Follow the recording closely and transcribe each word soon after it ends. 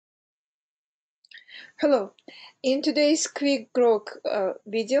Hello. In today's quick Grok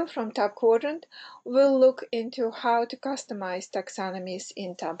video from Top Quadrant, we'll look into how to customize taxonomies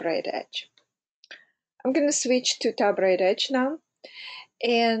in TopBraid Edge. I'm going to switch to TopBraid Edge now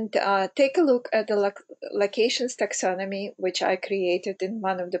and take a look at the locations taxonomy, which I created in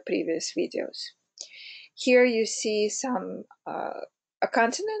one of the previous videos. Here you see a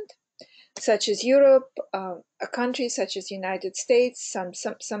continent, such as Europe, a country such as United States,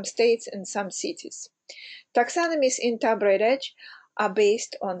 some states, and some cities. Taxonomies in TopBraid Edge are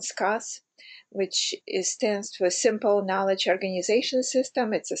based on SKOS, which stands for Simple Knowledge Organization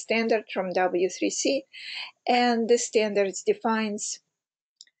System. It's a standard from W3C, and this standard defines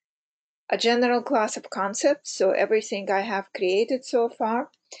a general class of concepts. So everything I have created so far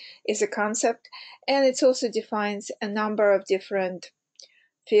is a concept, and it also defines a number of different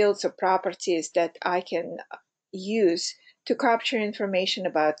fields or properties that I can use to capture information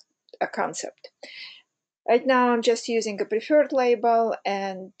about a concept. Right now, I'm just using a preferred label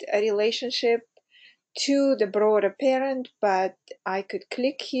and a relationship to the broader parent, but I could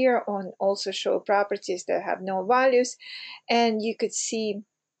click here on also show properties that have no values, and you could see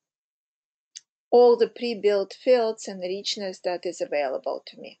all the pre-built fields and the richness that is available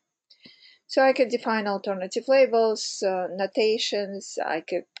to me. So I could define alternative labels, notations, I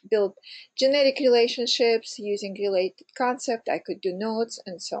could build generic relationships using related concept, I could do nodes,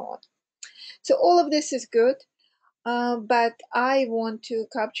 and so on. So all of this is good. But I want to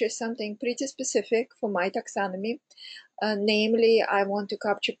capture something pretty specific for my taxonomy. Namely, I want to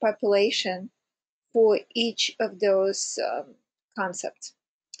capture population for each of those concepts.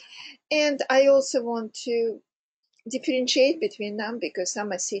 And I also want to differentiate between them because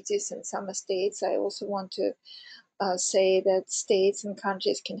some are cities and some are states. I also want to say that states and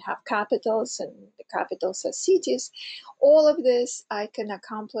countries can have capitals and the capitals are cities. All of this I can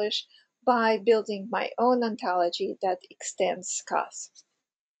accomplish by building my own ontology that extends SKOS.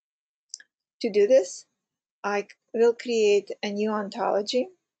 To do this, I will create a new ontology.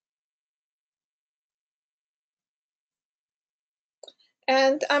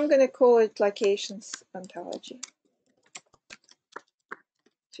 And I'm going to call it locations ontology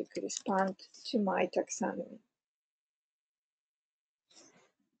to correspond to my taxonomy.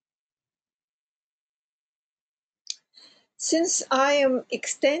 Since I am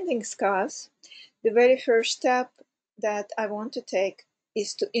extending SKOS, the very first step that I want to take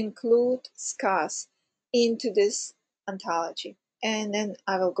is to include SKOS into this ontology. And then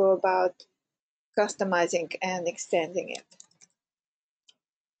I will go about customizing and extending it.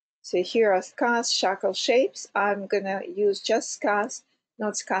 So here are SKOS shackle shapes. I'm going to use just SKOS,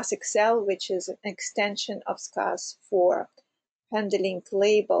 not SKOS Excel, which is an extension of SKOS for handling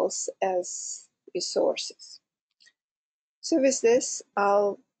labels as resources. So with this,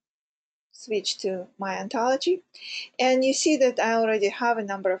 I'll switch to my ontology. And you see that I already have a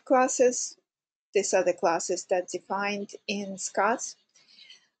number of classes. These are the classes that defined in SKOS.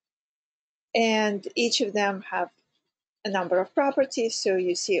 And each of them have a number of properties. So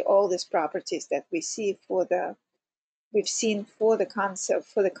you see all these properties that we've seen for the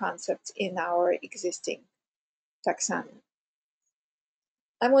concept in our existing taxonomy.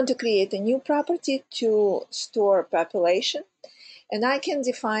 I want to create a new property to store population, and I can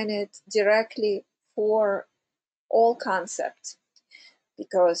define it directly for all concepts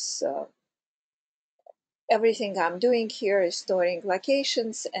because everything I'm doing here is storing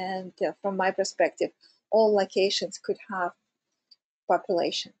locations, and from my perspective, all locations could have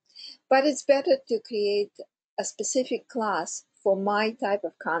population. But it's better to create a specific class for my type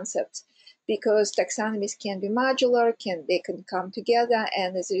of concepts because taxonomies can be modular, they can come together,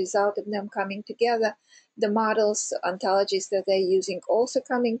 and as a result of them coming together, the models, ontologies that they're using also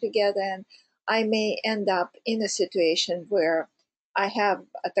coming together, and I may end up in a situation where I have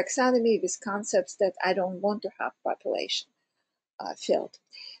a taxonomy with concepts that I don't want to have population filled.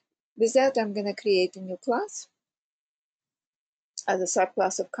 With that, I'm going to create a new class as a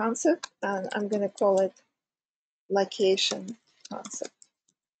subclass of concept, and I'm going to call it location concept.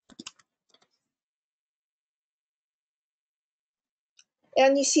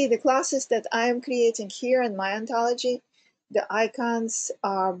 And you see the classes that I am creating here in my ontology. The icons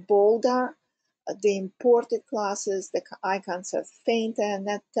are bolder. The imported classes, the icons are fainter, and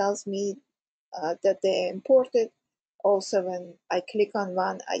that tells me that they're imported. Also, when I click on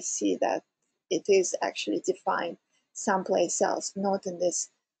one, I see that it is actually defined someplace else, not in this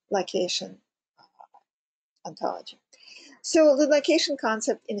location ontology. So the location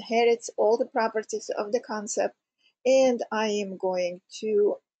concept inherits all the properties of the concept, and I am going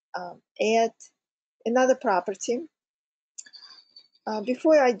to add another property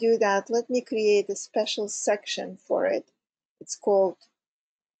Before I do that, let me create a special section for it. It's called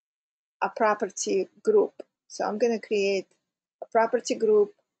a property group. So I'm going to create a property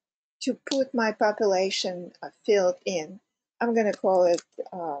group to put my population field in. I'm going to call it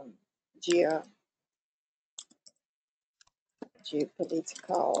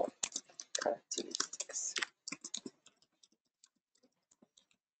geopolitical characteristics.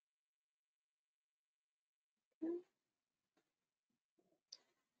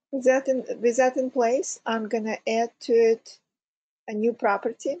 With that in place, I'm going to add to it a new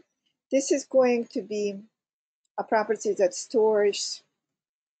property. This is going to be a property that stores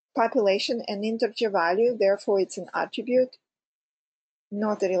population and integer value. Therefore, it's an attribute,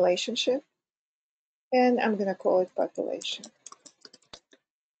 not a relationship. And I'm going to call it population.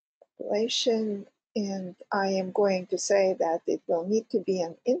 And I am going to say that it will need to be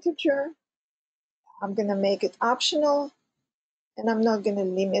an integer. I'm going to make it optional, and I'm not going to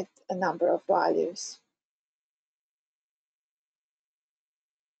limit a number of values.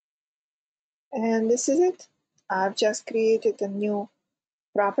 And this is it. I've just created a new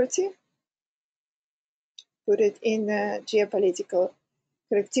property, put it in a geopolitical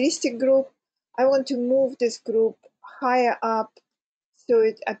characteristic group. I want to move this group higher up so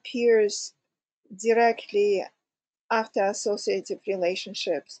it appears directly after associative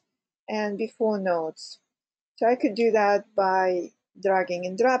relationships and before nodes. So I could do that by dragging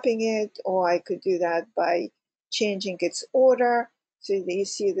and dropping it, or I could do that by changing its order. So you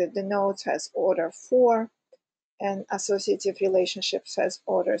see that the nodes has order 4 and associative relationships has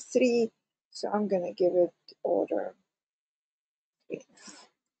order 3. So I'm going to give it order 3.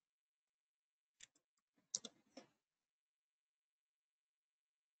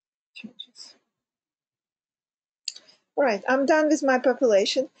 Changes. All right, I'm done with my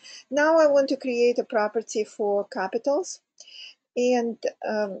population. Now I want to create a property for capitals, and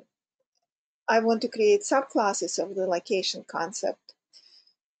I want to create subclasses of the location concept.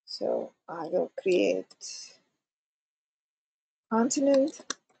 So I will create continent,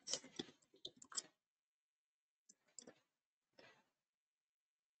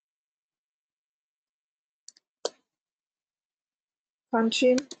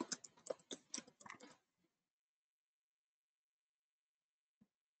 country,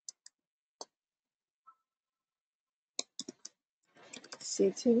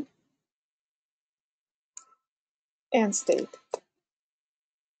 city, and state.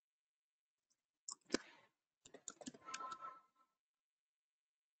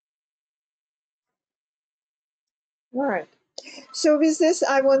 All right. So with this,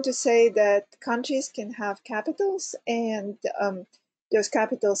 I want to say that countries can have capitals, and those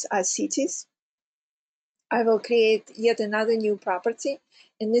capitals are cities. I will create yet another new property.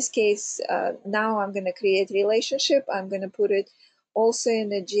 In this case, now I'm going to create relationship. I'm going to put it also in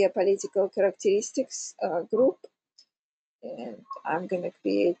the geopolitical characteristics group. And I'm going to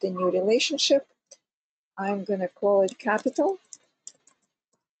create a new relationship. I'm going to call it capital.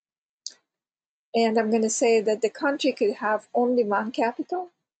 And I'm going to say that the country could have only one capital.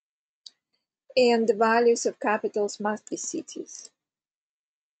 And the values of capitals must be cities.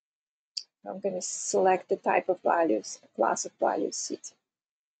 I'm going to select the type of values, class of values, city.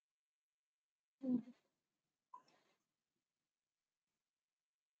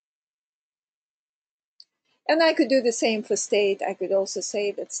 And I could do the same for state. I could also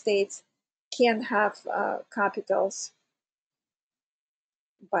say that states can have capitals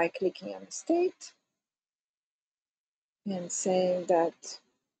by clicking on state and saying that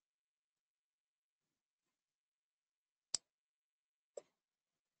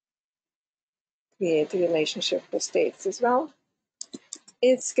create a relationship for states as well.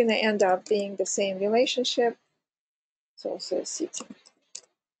 It's going to end up being the same relationship. It's also a city.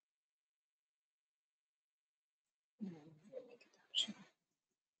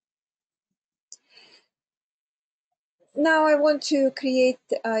 Now I want to create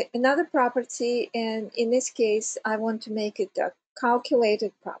another property, and in this case, I want to make it a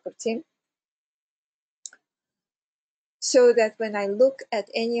calculated property so that when I look at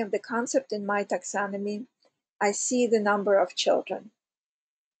any of the concept in my taxonomy, I see the number of children.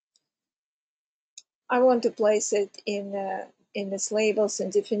 I want to place it in this labels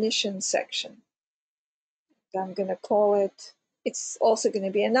and definitions section. I'm going to call it, it's also going to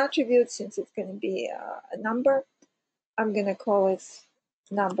be an attribute since it's going to be a number. I'm going to call it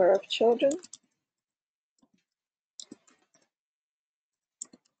number of children.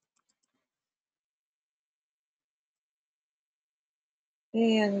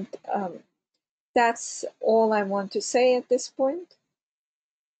 And that's all I want to say at this point.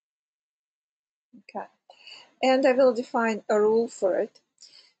 Okay. and I will define a rule for it.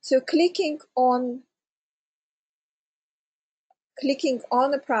 So clicking on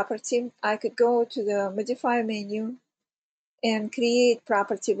a property, I could go to the modify menu and create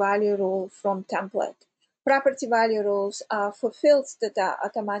property value rule from template. Property value rules are for fields that are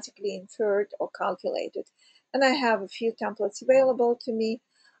automatically inferred or calculated. And I have a few templates available to me.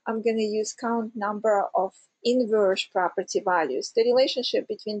 I'm going to use count number of inverse property values. The relationship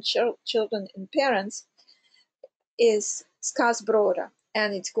between children and parents is SKOS broader,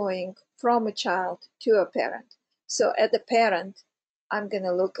 and it's going from a child to a parent. So at the parent, I'm going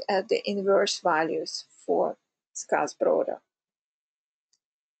to look at the inverse values for SKOS broader.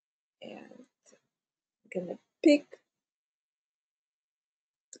 And I'm going to pick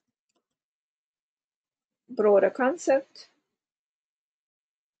broader concept,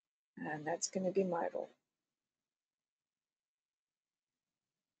 and that's going to be my rule.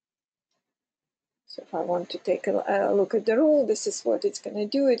 So if I want to take a look at the rule, this is what it's going to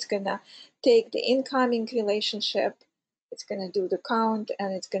do. It's going to take the incoming relationship, it's going to do the count,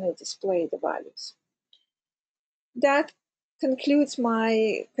 and it's going to display the values. That concludes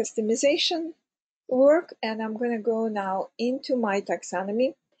my customization work, and I'm going to go now into my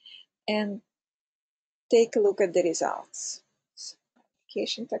taxonomy and take a look at the results. So,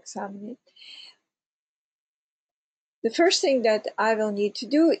 application taxonomy. The first thing that I will need to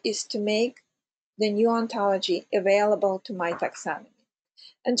do is to make the new ontology available to my taxonomy.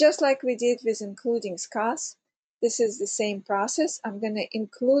 And just like we did with including SKOS, this is the same process. I'm going to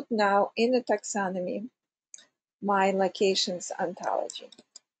include now in the taxonomy my locations ontology.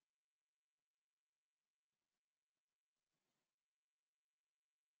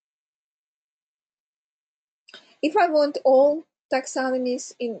 If I want all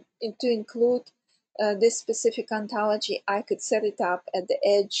taxonomies to include this specific ontology, I could set it up at the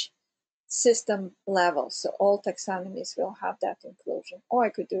edge system level. So all taxonomies will have that inclusion. Or I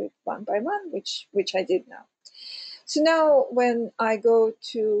could do it one by one, which I did now. So now when I go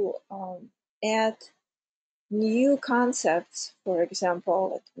to add new concepts, for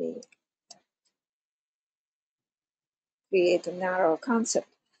example, let me create a narrow concept.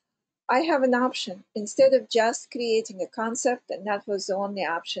 I have an option. Instead of just creating a concept, and that was the only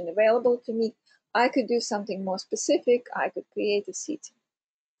option available to me, I could do something more specific. I could create a city.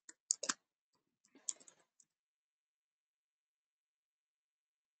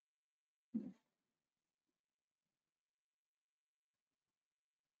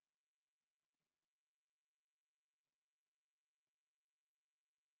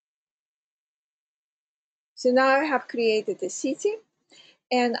 So now I have created a city,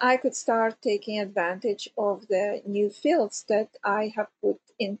 and I could start taking advantage of the new fields that I have put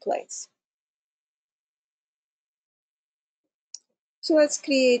in place. So let's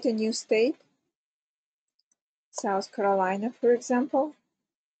create a new state, South Carolina, for example.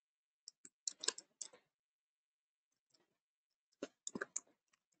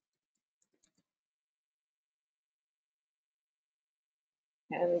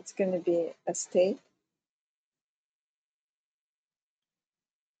 And it's going to be a state.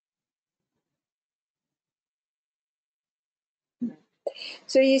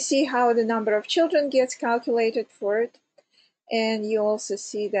 So you see how the number of children gets calculated for it. And you also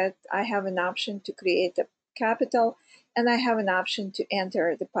see that I have an option to create a capital, and I have an option to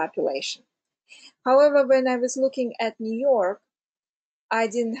enter the population. However, when I was looking at New York, I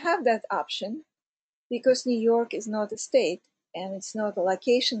didn't have that option because New York is not a state and it's not a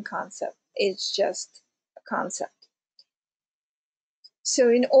location concept. It's just a concept. So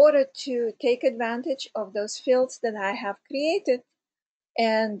in order to take advantage of those fields that I have created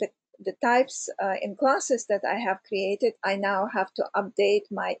and the types and classes that I have created, I now have to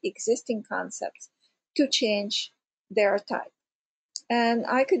update my existing concepts to change their type. And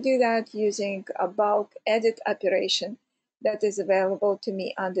I could do that using a bulk edit operation that is available to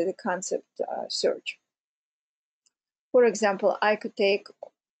me under the concept search. For example, I could take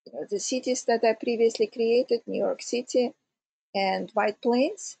the cities that I previously created, New York City and White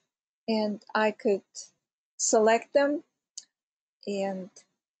Plains, and I could select them and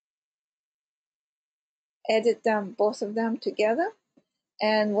edit them, both of them together.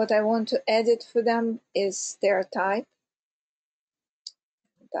 And what I want to edit for them is their type.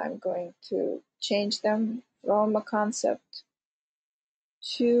 And I'm going to change them from a concept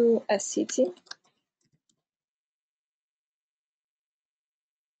to a city.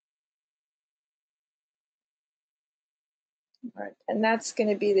 All right, and that's going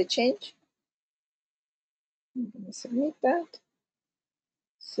to be the change. I'm going to submit that.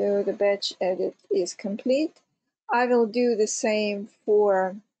 So the batch edit is complete. I will do the same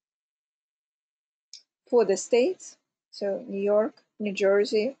for for the states, so New York, New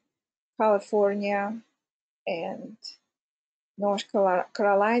Jersey, California, and North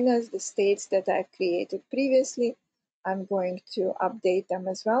Carolina, the states that I've created previously. I'm going to update them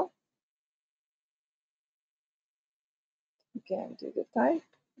as well. Again, do the type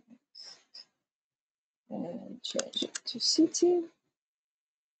and change it to city.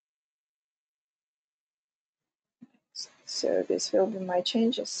 So this will be my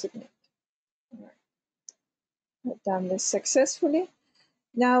changes. Submit. I've done this successfully.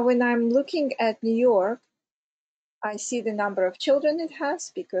 Now, when I'm looking at New York, I see the number of children it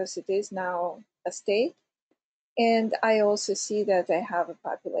has because it is now a state. And I also see that I have a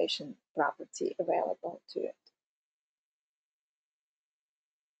population property available to it.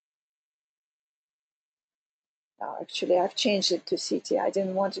 Actually, I've changed it to city. I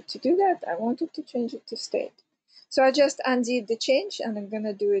didn't want it to do that. I wanted to change it to state. So I just undid the change and I'm going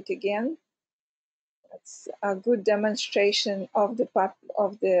to do it again. That's a good demonstration of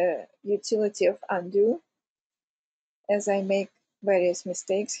the utility of undo as I make various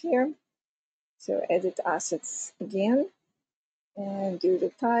mistakes here. So edit assets again and do the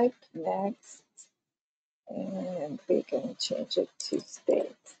type next. And we can change it to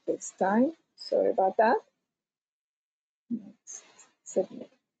state this time. Sorry about that. Next, submit.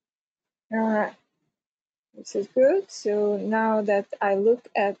 All right, this is good. So now that I look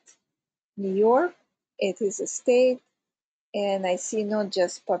at New York, it is a state, and I see not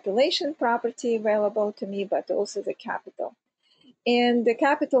just population property available to me, but also the capital. And the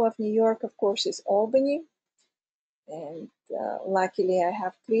capital of New York, of course, is Albany. And luckily, I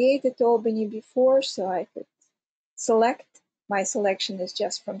have created Albany before, so I could select. My selection is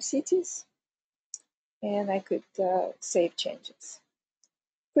just from cities. And I could save changes.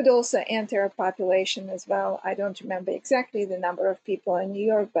 Could also enter a population as well. I don't remember exactly the number of people in New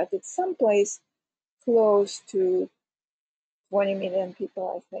York, but it's someplace close to 20 million people,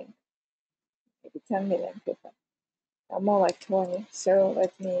 I think. Maybe 10 million people. More like 20. So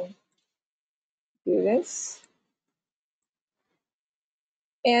let me do this.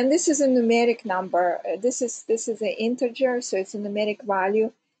 And this is a numeric number. This is an integer, so it's a numeric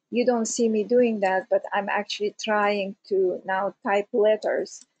value. You don't see me doing that, but I'm actually trying to now type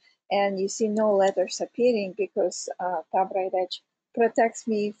letters. And you see no letters appearing because TopBraid Edge protects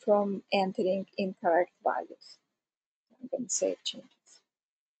me from entering incorrect values. I'm going to save changes.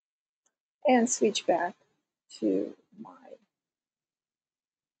 And switch back to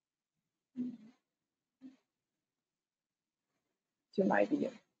my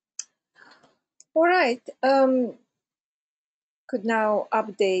view. All right. Could now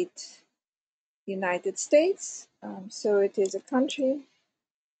update United States. So it is a country.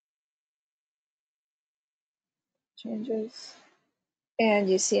 Changes. And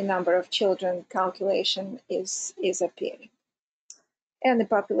you see number of children calculation is appearing. And the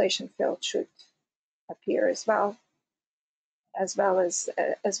population field should appear as well as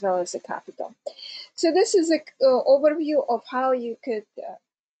the capital. So this is an overview of how you could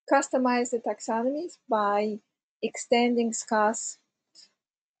customize the taxonomies by extending SKOS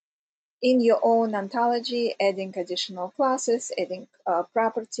in your own ontology, adding additional classes, adding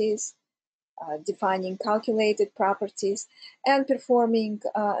properties, defining calculated properties, and performing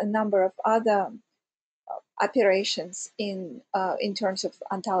a number of other operations in terms of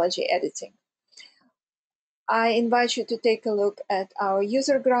ontology editing. I invite you to take a look at our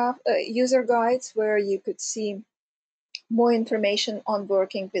user guides, where you could see more information on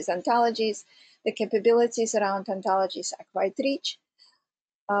working with ontologies. The capabilities around ontologies are quite rich,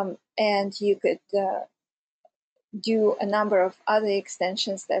 and you could do a number of other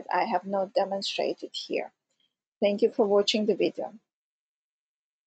extensions that I have not demonstrated here. Thank you for watching the video.